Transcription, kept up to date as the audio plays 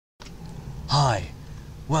Hi,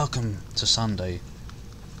 welcome to Sunday.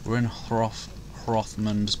 We're in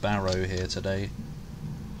Hrothmund's Barrow here today.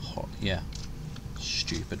 Yeah,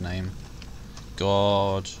 stupid name.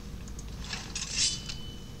 God.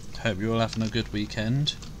 Hope you're all having a good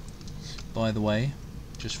weekend. By the way,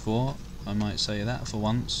 just thought I might say that for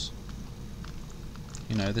once.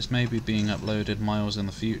 You know, this may be being uploaded miles in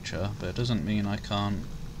the future, but it doesn't mean I can't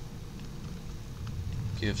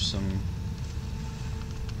give some...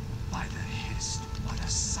 By the hist, what a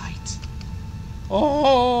sight!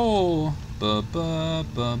 Oh! Ba ba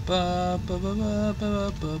ba ba ba ba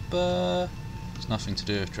ba ba ba. It's nothing to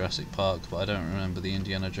do with Jurassic Park, but I don't remember the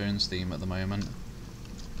Indiana Jones theme at the moment.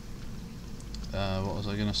 What was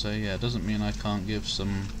I gonna say? Yeah, it doesn't mean I can't give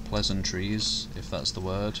some pleasantries, if that's the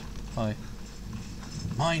word. Hi.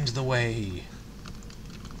 Mind the way!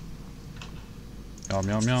 Yum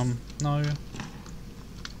yum yum. No.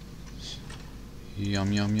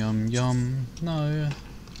 Yum yum yum yum. No.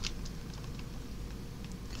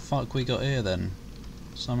 Fuck we got here then?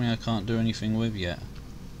 Something I can't do anything with yet.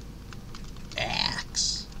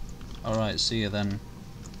 Axe! Alright, see you then.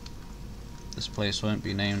 This place won't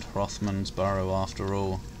be named Hrothmund's Barrow after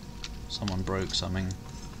all. Someone broke something.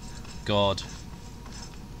 God.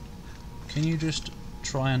 Can you just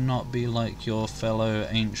try and not be like your fellow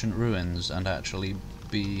ancient ruins and actually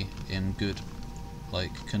be in good,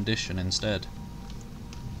 like, condition instead?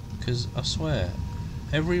 Because I swear,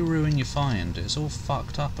 every ruin you find, it's all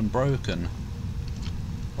fucked up and broken.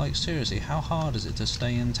 Like seriously, how hard is it to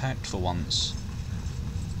stay intact for once?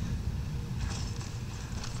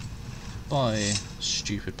 Bye,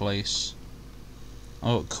 stupid place.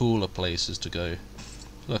 I've got cooler places to go.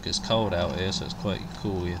 Look, it's cold out here, so it's quite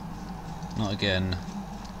cool here. Not again.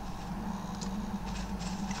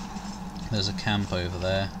 There's a camp over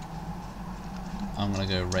there. I'm gonna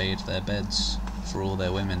go raid their beds for all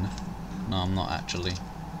their women. No, I'm not actually.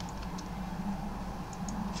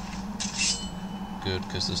 Good,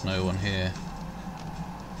 because there's no one here.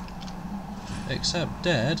 Except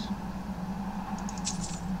dead.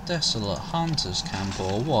 Desolate hunters camp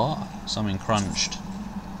or what? Something crunched.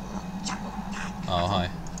 Oh, hi.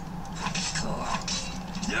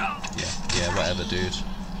 Yeah, whatever, dude.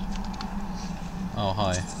 Oh,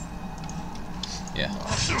 hi. Yeah.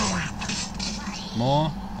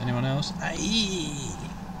 More? Anyone else? Aye.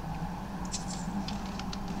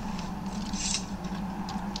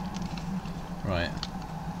 Right.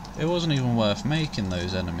 It wasn't even worth making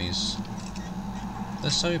those enemies. They're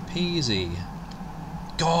so peasy.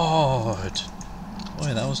 God!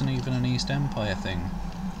 Boy, that wasn't even an East Empire thing.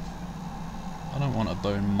 I don't want a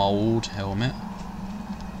bone mould helmet.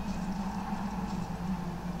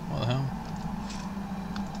 What the hell?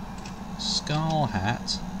 Skull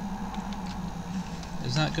hat?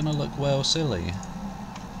 Is that gonna look well silly?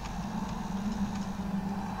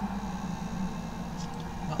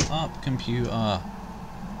 Up, computer! Oh,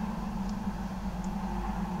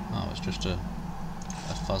 it's just a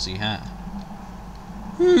fuzzy hat.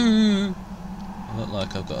 I look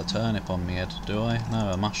like I've got a turnip on my head, do I?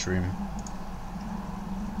 No, a mushroom.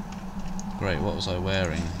 Great, what was I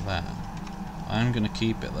wearing? That. I am going to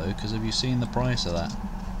keep it though, because have you seen the price of that?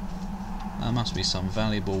 That must be some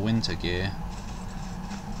valuable winter gear.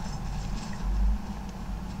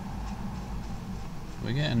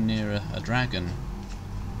 We're getting near a dragon.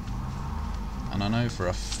 And I know for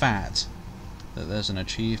a fact that there's an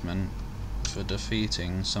achievement for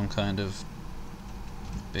defeating some kind of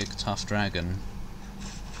big tough dragon.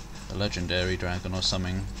 A legendary dragon or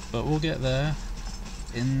something. But we'll get there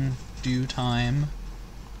in due time.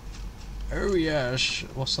 Oh yes!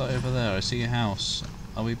 What's that over there? I see a house.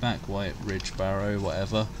 Are we back White Ridge Barrow,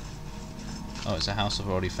 whatever? Oh, it's a house I've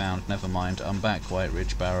already found. Never mind. I'm back White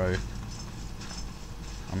Ridge Barrow.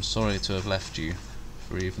 I'm sorry to have left you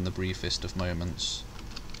for even the briefest of moments.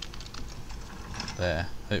 There.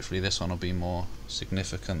 Hopefully this one will be more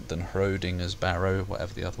significant than Hrodinger's Barrow,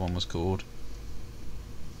 whatever the other one was called.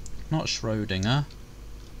 Not Schrodinger.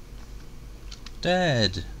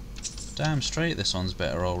 Dead! Damn straight this one's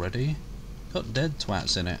better already. Got dead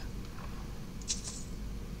twats in it.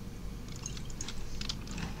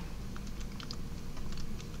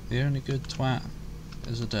 The only good twat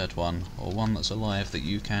is a dead one, or one that's alive that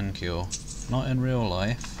you can kill. Not in real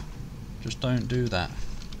life. Just don't do that.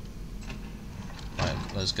 Right,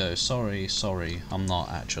 let's go. Sorry, I'm not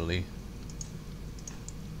actually.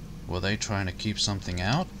 Were they trying to keep something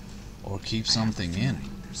out? Or keep something in?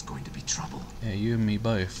 There's going to be trouble. Yeah, you and me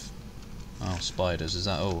both. Oh, spiders, is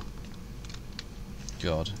that all?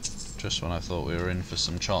 God, just when I thought we were in for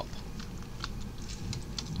some chop.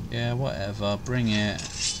 Yeah, whatever, bring it.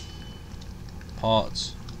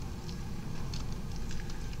 Pot.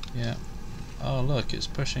 Yeah. Oh look, it's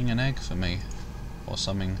pushing an egg for me. Or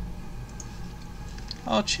something.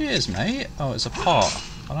 Oh cheers mate! Oh, it's a pot.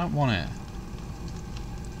 I don't want it.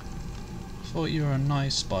 Thought you were a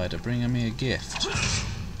nice spider bringing me a gift.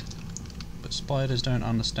 But spiders don't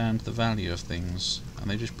understand the value of things,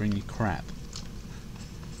 and they just bring you crap.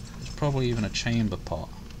 There's probably even a chamber pot.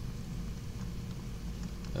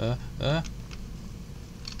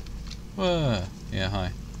 Whoa! Yeah,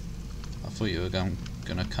 hi. I thought you were gonna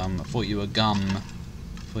come. I thought you were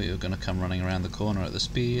gonna come running around the corner at the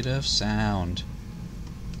speed of sound,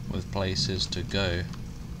 with places to go,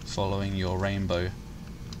 following your rainbow.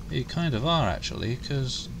 You kind of are actually,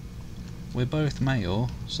 because we're both male,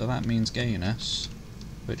 so that means gayness,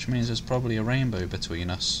 which means there's probably a rainbow between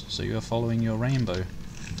us. So you're following your rainbow,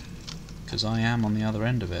 because I am on the other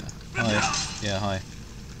end of it. Hi. Yeah, hi.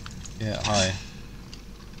 Yeah, hi.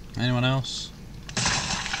 Anyone else?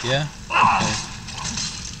 Yeah? Okay.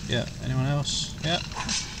 Yeah, anyone else? Yeah.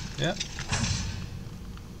 Yeah.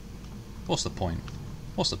 What's the point?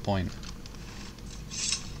 What's the point?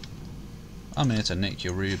 I'm here to nick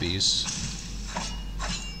your rubies.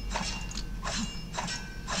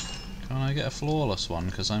 Can I get a flawless one?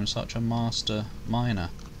 Because I'm such a master miner.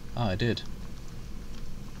 Ah, I did.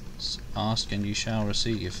 Ask and you shall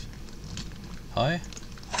receive. Hi?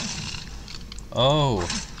 Oh!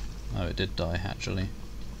 Oh, it did die, actually.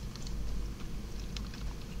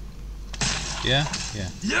 Yeah? Yeah.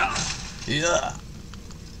 Yeah. Yeah!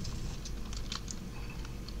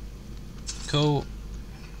 Cool.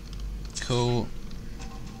 Cool.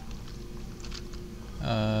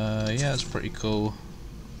 Yeah, it's pretty cool.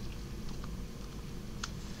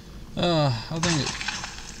 I think it...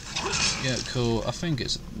 Yeah, cool. I think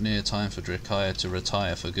it's near time for Drakiah to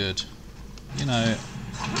retire for good. You know...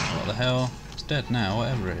 What the hell? It's dead now,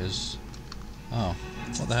 whatever it is. Oh,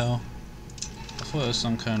 what the hell? I thought it was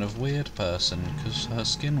some kind of weird person, because her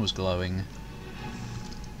skin was glowing.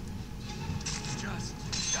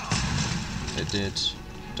 It did.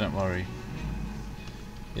 Don't worry.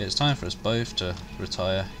 Yeah, it's time for us both to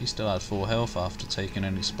retire. He still had full health after taking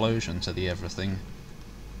an explosion to the everything.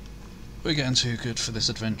 We're getting too good for this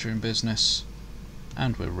adventuring business.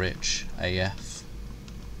 And we're rich AF.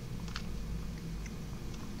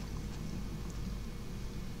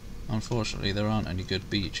 Unfortunately, there aren't any good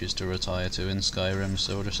beaches to retire to in Skyrim,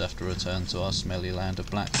 so we'll just have to return to our smelly land of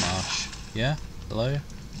Blackmarsh. Yeah? Hello?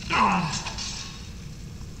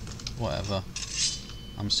 Whatever.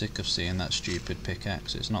 I'm sick of seeing that stupid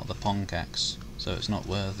pickaxe. It's not the Ponkaxe, so it's not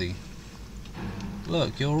worthy.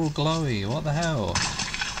 Look, you're all glowy. What the hell?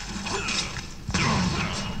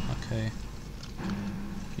 Okay.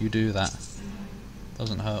 You do that.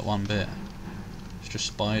 Doesn't hurt one bit. It's just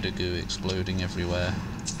spider goo exploding everywhere.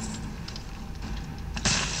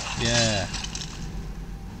 Yeah.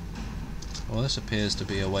 Well, this appears to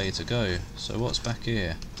be a way to go. So what's back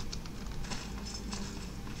here?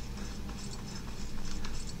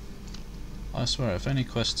 I swear, if any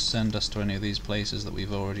quests send us to any of these places that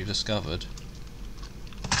we've already discovered,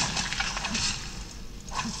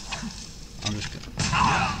 I'm just gonna...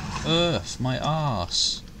 Earth, my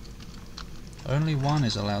arse! Only one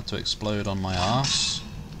is allowed to explode on my arse.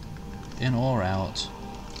 In or out.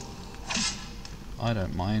 I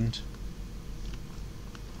don't mind.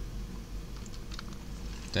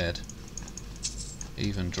 Dead.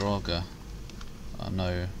 Even Draugr are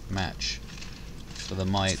no match for the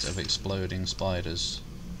might of exploding spiders.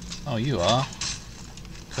 Oh, you are?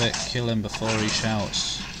 Quick, kill him before he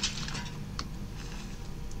shouts.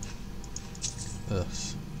 Ugh.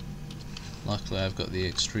 Luckily I've got the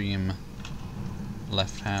extreme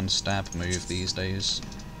left-hand stab move these days,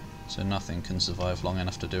 so nothing can survive long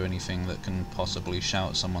enough to do anything that can possibly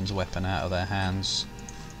shout someone's weapon out of their hands,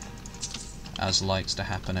 as likes to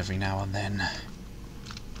happen every now and then.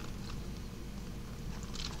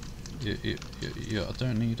 I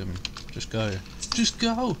don't need him. Just go. Just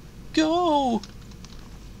go! Go!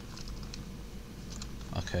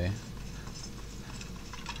 Okay.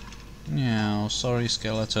 Meow, sorry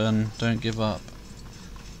skeleton, don't give up.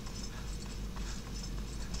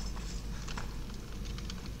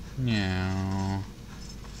 Meow.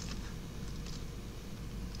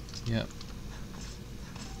 Yep.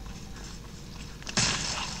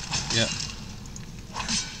 Yep.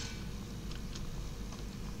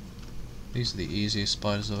 These are the easiest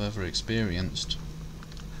spiders I've ever experienced.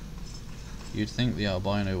 You'd think the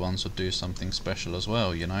albino ones would do something special as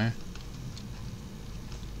well, you know?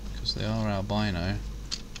 Because they are albino.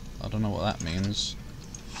 I don't know what that means.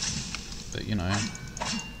 But you know,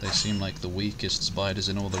 they seem like the weakest spiders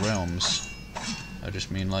in all the realms. I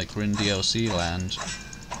just mean like we're in DLC land.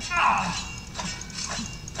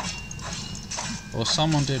 Or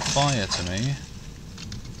someone did fire to me.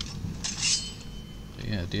 But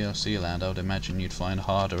yeah, DLC land, I would imagine you'd find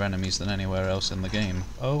harder enemies than anywhere else in the game.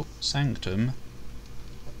 Oh, Sanctum.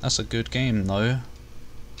 That's a good game though.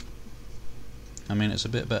 I mean, it's a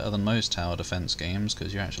bit better than most tower defense games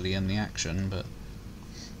because you're actually in the action, but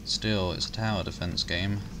still, it's a tower defense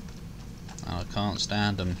game. And I can't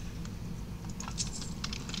stand them.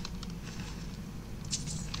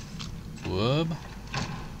 Whoop.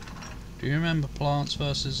 Do you remember Plants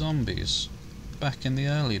vs Zombies? Back in the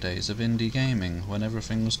early days of indie gaming, when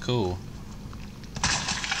everything was cool.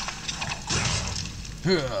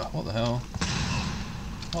 What the hell?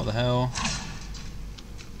 What the hell?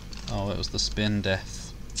 Oh, it was the spin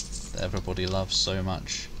death that everybody loves so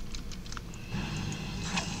much.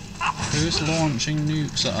 Who's launching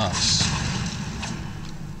nukes at us?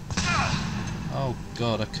 Oh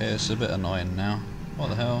god, okay, it's a bit annoying now. What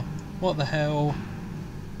the hell? What the hell?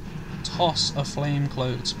 Toss a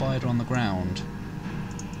flame-cloaked spider on the ground.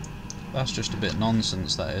 That's just a bit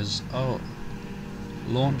nonsense, that is. Oh,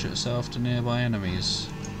 launch itself to nearby enemies.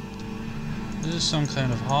 This is some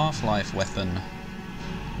kind of Half-Life weapon.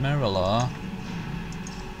 Merilar?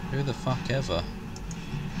 Who the fuck ever?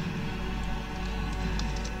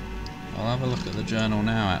 I'll have a look at the journal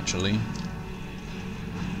now, actually.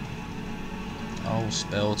 Oh,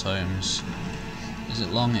 spell tomes. Is it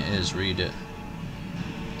long? It is. Read it.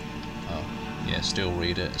 Oh, yeah, still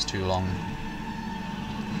read it. It's too long.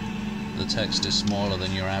 The text is smaller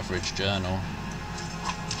than your average journal.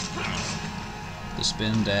 The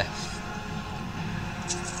spin death.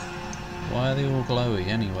 Why are they all glowy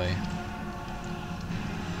anyway?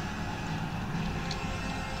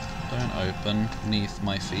 Don't open beneath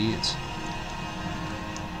my feet.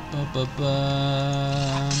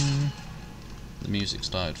 Ba-ba-bum. The music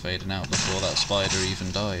started fading out before that spider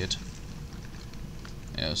even died.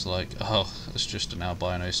 Yeah, it was like, oh, it's just an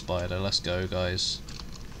albino spider, let's go guys.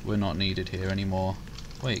 We're not needed here anymore.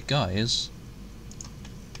 Wait, guys?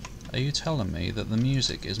 Are you telling me that the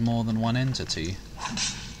music is more than one entity?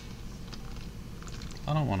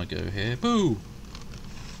 I don't want to go here. Boo!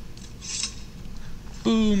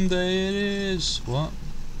 Boom, there it is! What?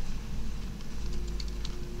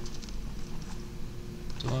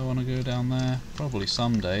 Do I want to go down there? Probably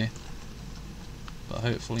someday. But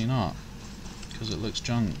hopefully not. Because it looks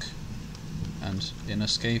junk. And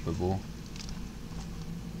inescapable.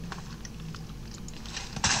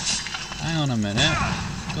 Hang on a minute.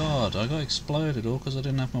 God, I got exploded all because I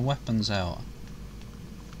didn't have my weapons out.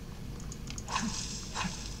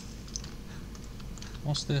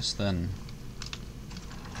 What's this then?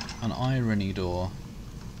 An irony door.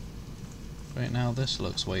 Right now this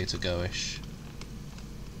looks way to go-ish.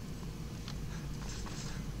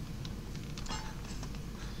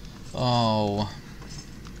 Oh.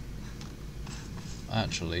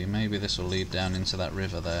 Actually, maybe this will lead down into that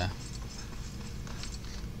river there.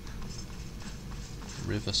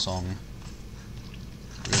 River song.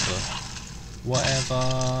 River.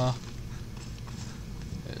 Whatever.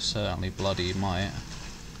 It certainly bloody might.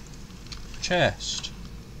 Chest.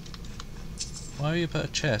 Why would you put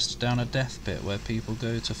a chest down a death pit where people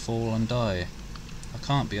go to fall and die? I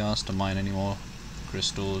can't be asked to mine any more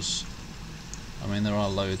crystals. I mean, there are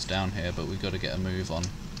loads down here, but we've got to get a move on.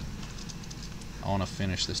 I want to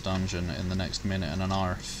finish this dungeon in the next minute and an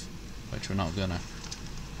half, which we're not gonna.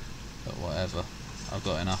 But whatever. I've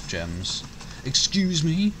got enough gems. Excuse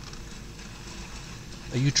me?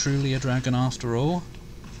 Are you truly a dragon after all?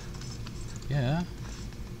 Yeah.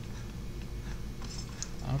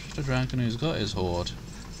 I'm just a dragon who's got his hoard.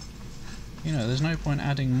 You know, there's no point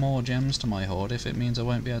adding more gems to my hoard if it means I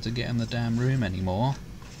won't be able to get in the damn room anymore.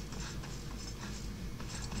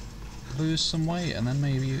 Lose some weight and then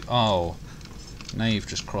maybe... Oh. Now you've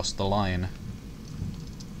just crossed the line.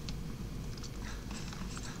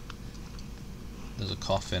 There's a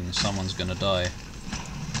coffin. Someone's gonna die.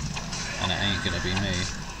 And it ain't gonna be me.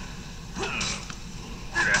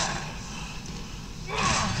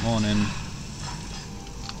 Morning.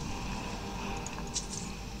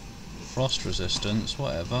 Frost resistance,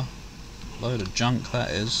 whatever. Load of junk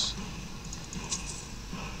that is.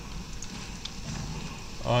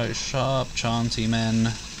 Alright, shut up, chanty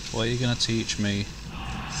men. What are you gonna teach me?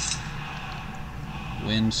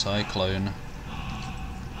 Wind cyclone.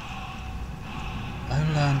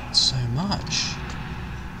 I learned so much.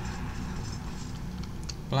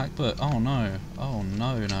 Black book. Oh no. Oh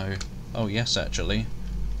no, no. Oh yes, actually.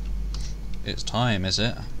 It's time, is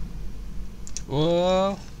it?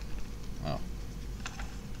 Whoa. Oh.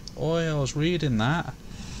 Oi, I was reading that.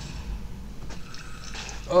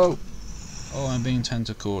 Oh. Oh, I'm being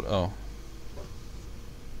tentacled. Oh.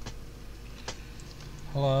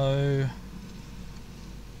 Hello.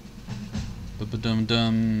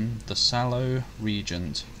 Dum the Sallow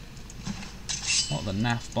Regent. What the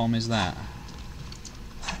naff bomb is that?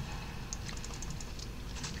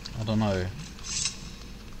 I don't know.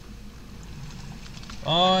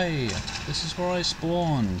 Oi! This is where I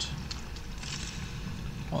spawned.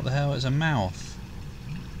 What the hell is a mouth?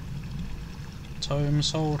 Tome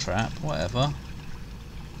Soul Trap, whatever.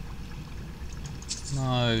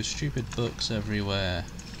 No, stupid books everywhere.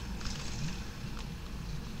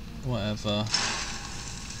 Whatever.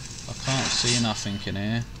 I can't see nothing in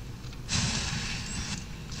here.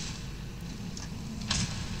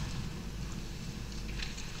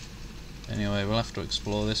 Anyway, we'll have to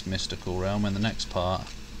explore this mystical realm in the next part.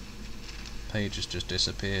 Page has just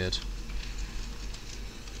disappeared.